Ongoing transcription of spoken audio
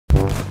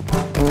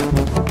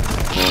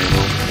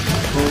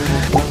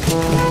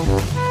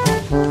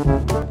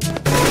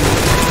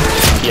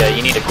Yeah,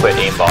 you need to quit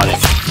aimbotting.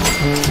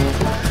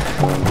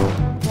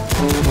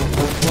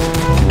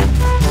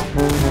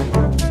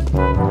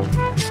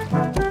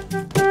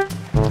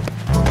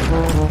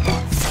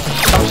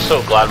 I'm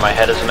so glad my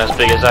head isn't as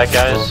big as that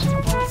guy's.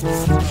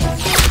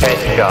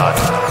 Hey, God.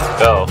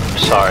 Oh,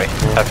 sorry.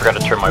 I forgot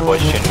to turn my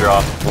voice changer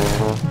off.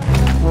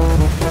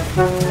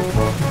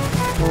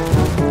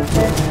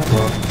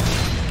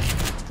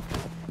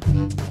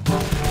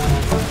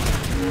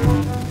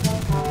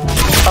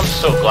 I'm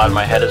so glad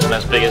my head isn't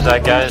as big as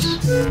that guy's.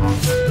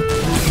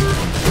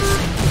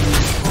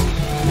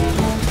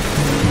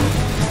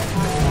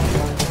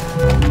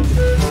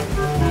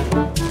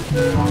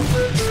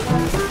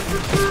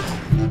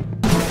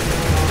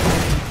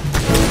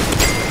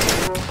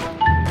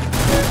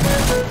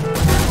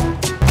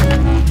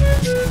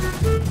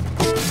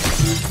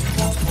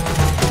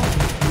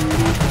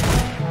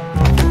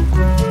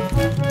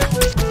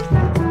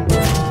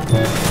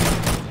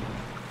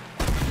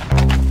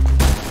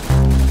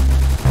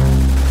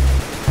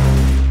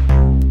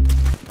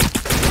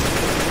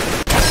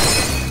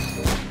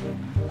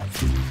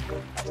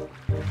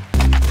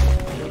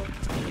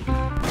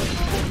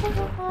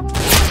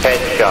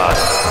 Headshot.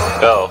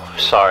 Oh,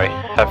 sorry.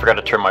 I forgot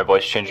to turn my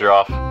voice changer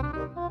off.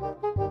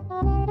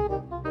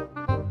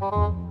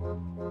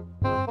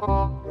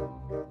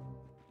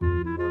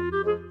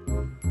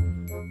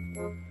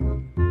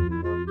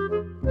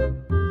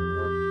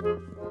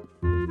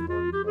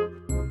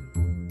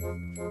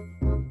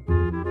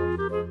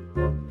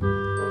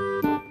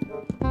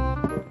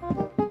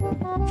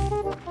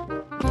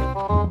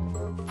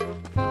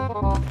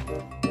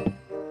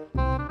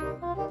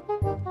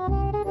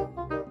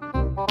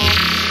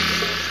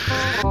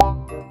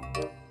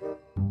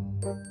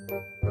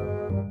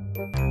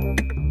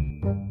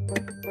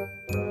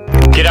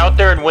 Get out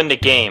there and win the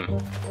game.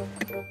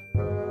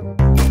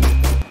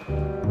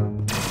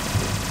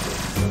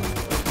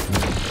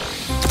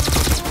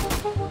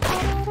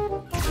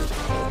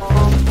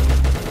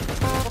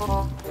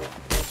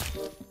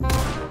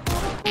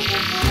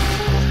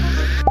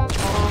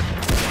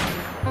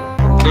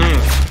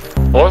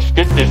 Let's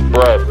get this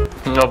bread.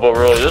 No, but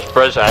really, this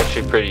bread's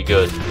actually pretty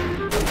good.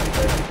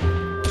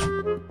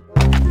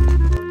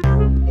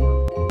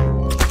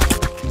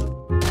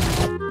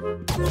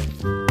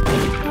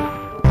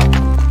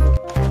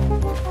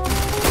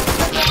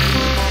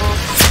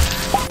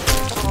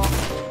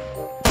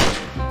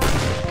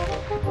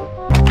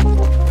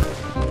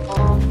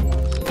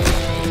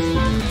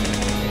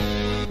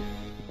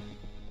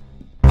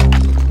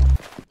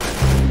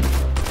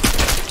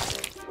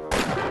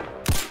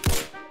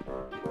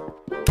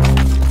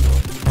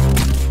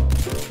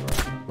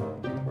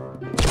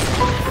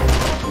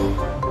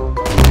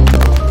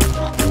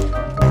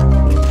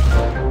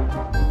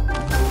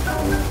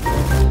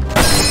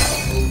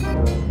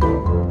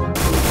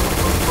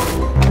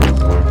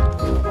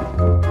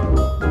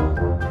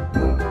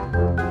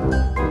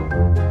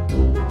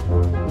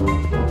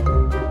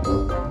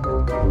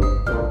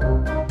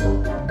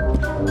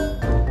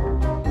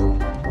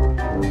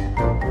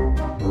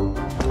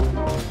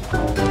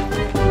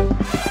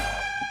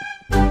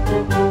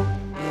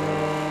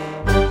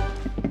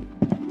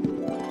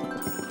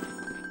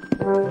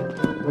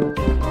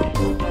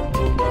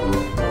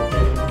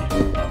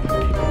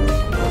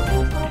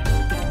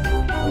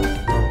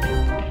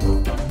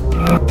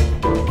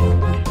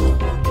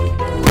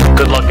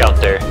 Good luck out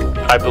there.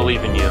 I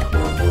believe in you.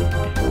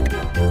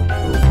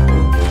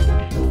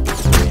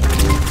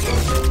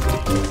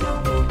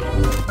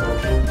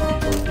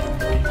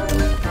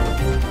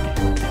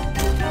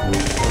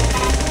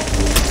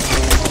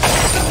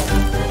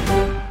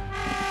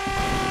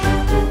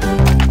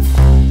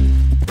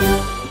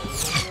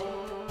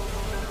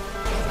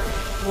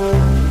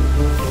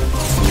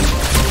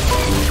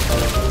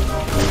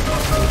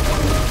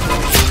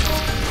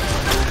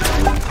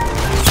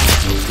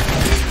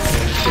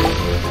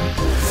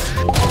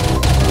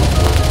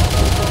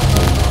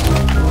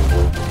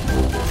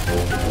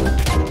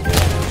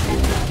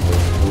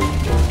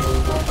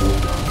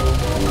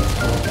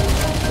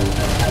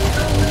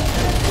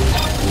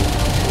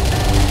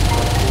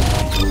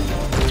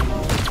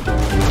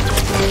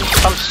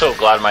 I'm so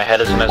glad my head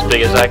isn't as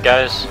big as that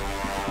guy's.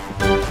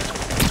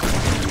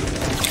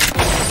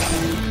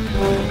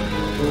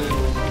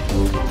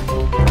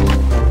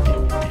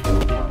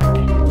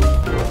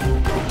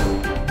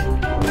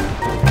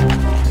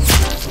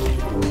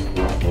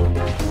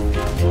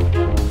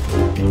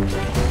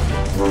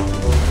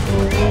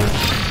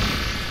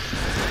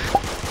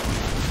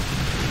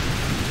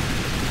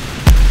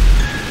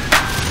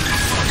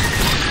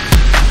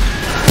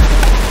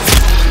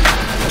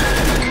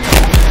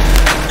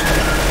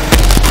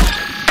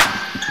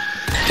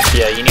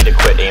 Yeah, you need to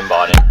quit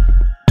aimbotting.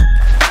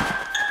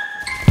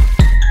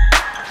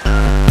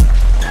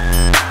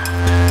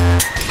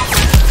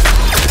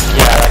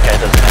 Yeah, that guy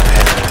doesn't have a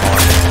head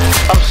anymore.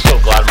 I'm so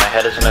glad my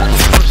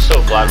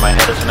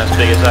head isn't as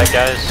big as that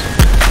guy's.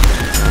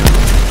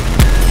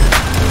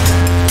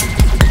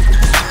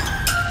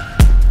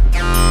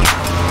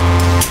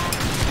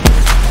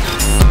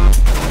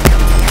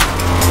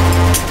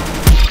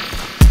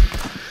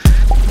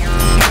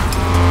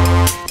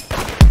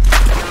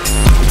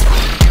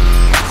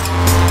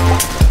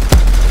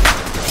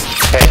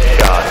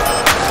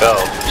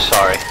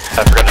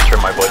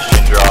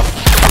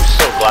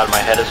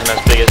 isn't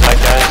as big